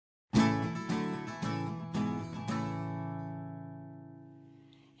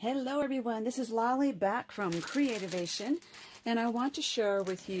Hello everyone, this is Lolly back from Creativation, and I want to share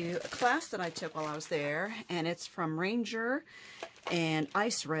with you a class that I took while I was there, and it's from Ranger and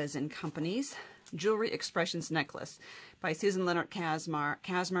Ice Resin Company's Jewelry Expressions Necklace by Susan Leonard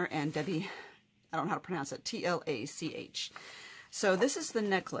Kasmer and Debbie, I don't know how to pronounce it, T-L-A-C-H. So this is the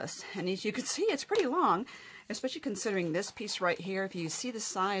necklace, and as you can see, it's pretty long, especially considering this piece right here. If you see the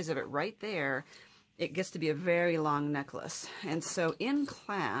size of it right there, it gets to be a very long necklace. And so in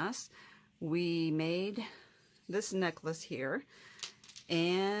class, we made this necklace here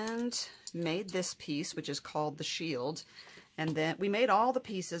and made this piece, which is called the shield. And then we made all the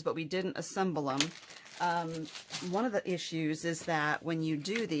pieces, but we didn't assemble them. One of the issues is that when you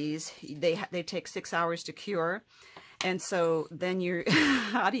do these, they take 6 hours to cure. And so then you're,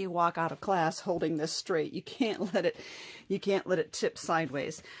 how do you walk out of class holding this straight? You can't let it tip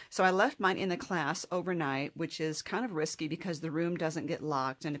sideways. So I left mine in the class overnight, which is kind of risky because the room doesn't get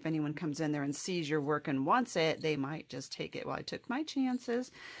locked. And if anyone comes in there and sees your work and wants it, they might just take it. Well, I took my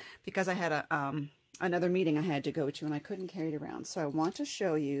chances because I had another meeting I had to go to and I couldn't carry it around. So I want to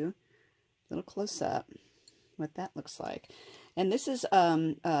show you a little close up what that looks like. And this is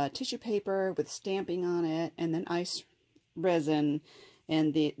tissue paper with stamping on it, and then ice resin,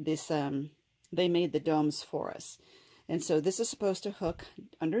 and they made the domes for us. And so this is supposed to hook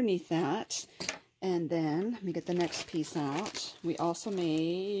underneath that. And then let me get the next piece out. We also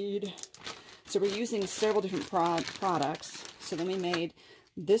made, so we're using several different products. So then we made,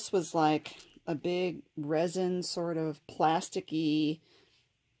 this was like a big resin sort of plasticky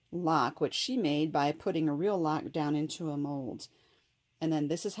lock, which she made by putting a real lock down into a mold. And then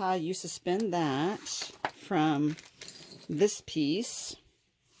this is how you suspend that from this piece.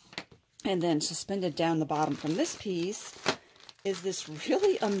 And then suspended down the bottom from this piece is this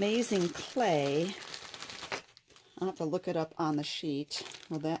really amazing clay. I'll have to look it up on the sheet.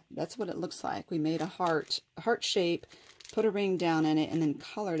 Well, that's what it looks like. We made a heart shape, put a ring down in it, and then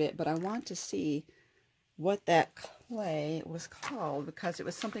colored it. But I want to see what that clay was called, because it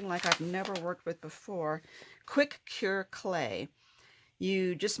was something like I've never worked with before. Quick Cure Clay.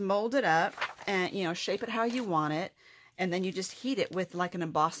 You just mold it up and, you know, shape it how you want it. And then you just heat it with like an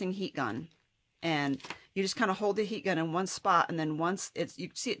embossing heat gun. And you just kind of hold the heat gun in one spot. And then once you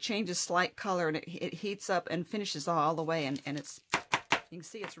see it changes slight color, and it heats up and finishes all the way. And it's, you can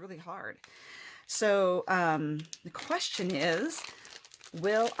see it's really hard. So the question is,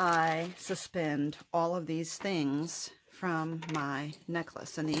 will I suspend all of these things from my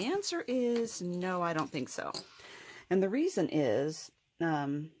necklace? And the answer is no, I don't think so. And the reason is,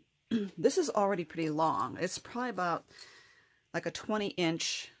 this is already pretty long. It's probably about like a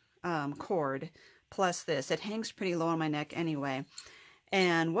 20-inch cord plus this. It hangs pretty low on my neck anyway.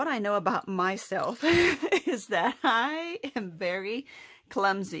 And what I know about myself is that I am very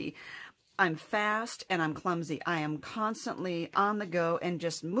clumsy. I'm fast and I'm clumsy. I am constantly on the go and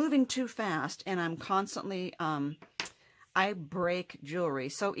just moving too fast. And I'm constantly, I break jewelry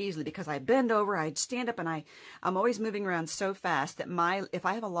so easily because I bend over, I stand up, and I'm always moving around so fast that if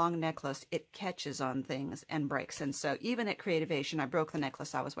I have a long necklace, it catches on things and breaks. And so even at Creativation, I broke the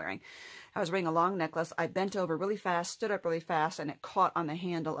necklace I was wearing. I was wearing a long necklace. I bent over really fast, stood up really fast, and it caught on the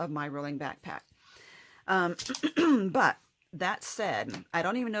handle of my rolling backpack. But that said, I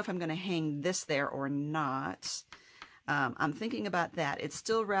don't even know if I'm going to hang this there or not. I'm thinking about that. It's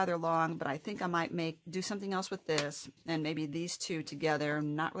still rather long, but I think I might do something else with this and maybe these two together.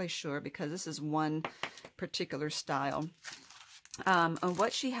 I'm not really sure because this is one particular style. And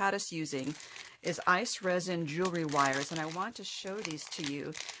what she had us using is ice resin jewelry wires, and I want to show these to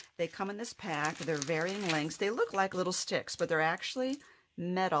you. They come in this pack. They're varying lengths. They look like little sticks, but they're actually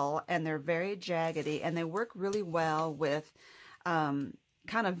metal, and they're very jaggedy, and they work really well with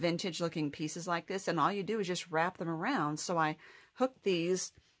kind of vintage looking pieces like this. And all you do is just wrap them around. So I hooked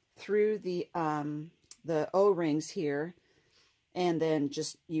these through the O-rings here, and then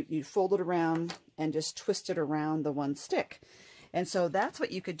just you fold it around and just twist it around the one stick. And so that's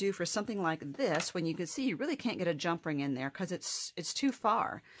what you could do for something like this, when you can see you really can't get a jump ring in there because it's too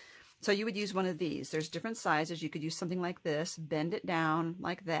far. So you would use one of these. There's different sizes. You could use something like this, bend it down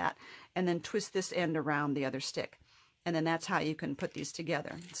like that, and then twist this end around the other stick. And then that's how you can put these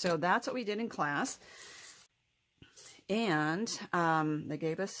together. So that's what we did in class. And they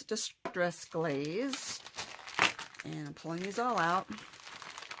gave us distress glaze. And I'm pulling these all out.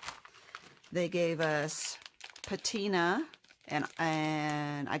 They gave us patina,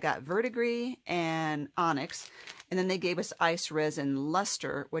 and I got verdigris and onyx. And then they gave us ice resin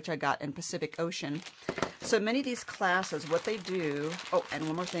luster, which I got in Pacific Ocean. So many of these classes, what they do, oh, and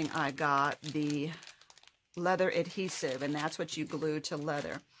one more thing, I got the leather adhesive, and that's what you glue to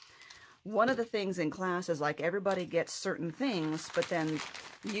leather. One of the things in class is like everybody gets certain things, but then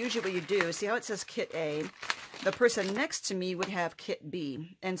usually what you do, see how it says kit A? The person next to me would have kit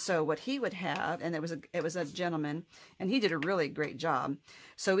B. And so what he would have, and it was a gentleman, and he did a really great job.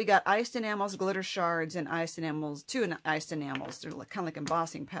 So we got iced enamels, glitter shards, and iced enamels, two iced enamels. They're kind of like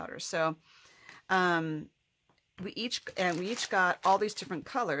embossing powders. So we each got all these different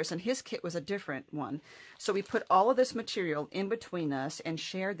colors, and his kit was a different one. So we put all of this material in between us and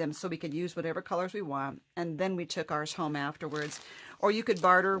shared them so we could use whatever colors we want, and then we took ours home afterwards. Or you could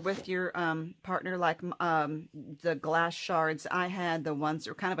barter with your partner, like the glass shards. I had the ones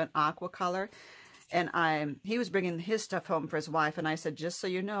that were kind of an aqua color, and he was bringing his stuff home for his wife, and I said, just so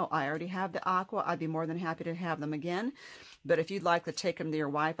you know, I already have the aqua. I'd be more than happy to have them again, but if you'd like to take them to your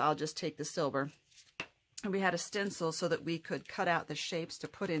wife, I'll just take the silver. And we had a stencil so that we could cut out the shapes to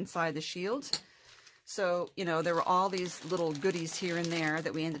put inside the shields. So, you know, there were all these little goodies here and there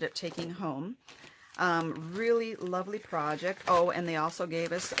that we ended up taking home. Really lovely project. Oh, and they also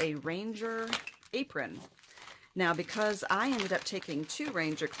gave us a Ranger apron. Now, because I ended up taking 2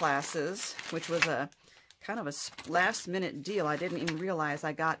 Ranger classes, which was a kind of a last-minute deal, I didn't even realize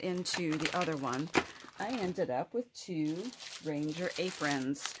I got into the other one. I ended up with 2 Ranger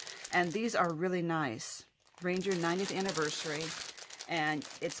aprons, and these are really nice. Ranger 90th anniversary, and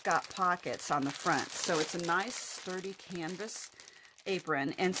it's got pockets on the front, so it's a nice sturdy canvas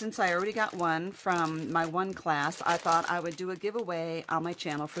apron. And since I already got one from my one class, I thought I would do a giveaway on my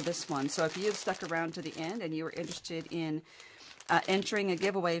channel for this one. So if you've stuck around to the end and you were interested in entering a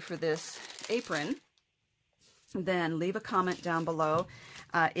giveaway for this apron, then leave a comment down below.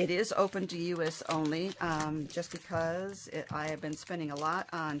 It is open to US only, just because I have been spending a lot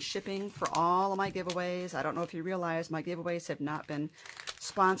on shipping for all of my giveaways. I don't know if you realize my giveaways have not been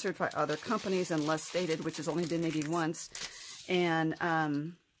sponsored by other companies unless stated, which has only been maybe once. And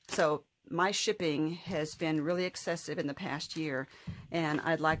so my shipping has been really excessive in the past year, and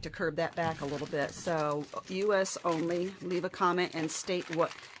I'd like to curb that back a little bit. So US only, leave a comment and state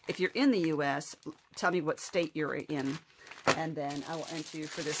what, if you're in the US, tell me what state you're in, and then I will enter you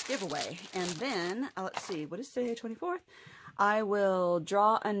for this giveaway. And then, let's see, what is today, 24th? I will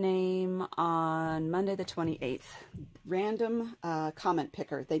draw a name on Monday the 28th. Random comment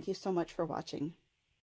picker. Thank you so much for watching.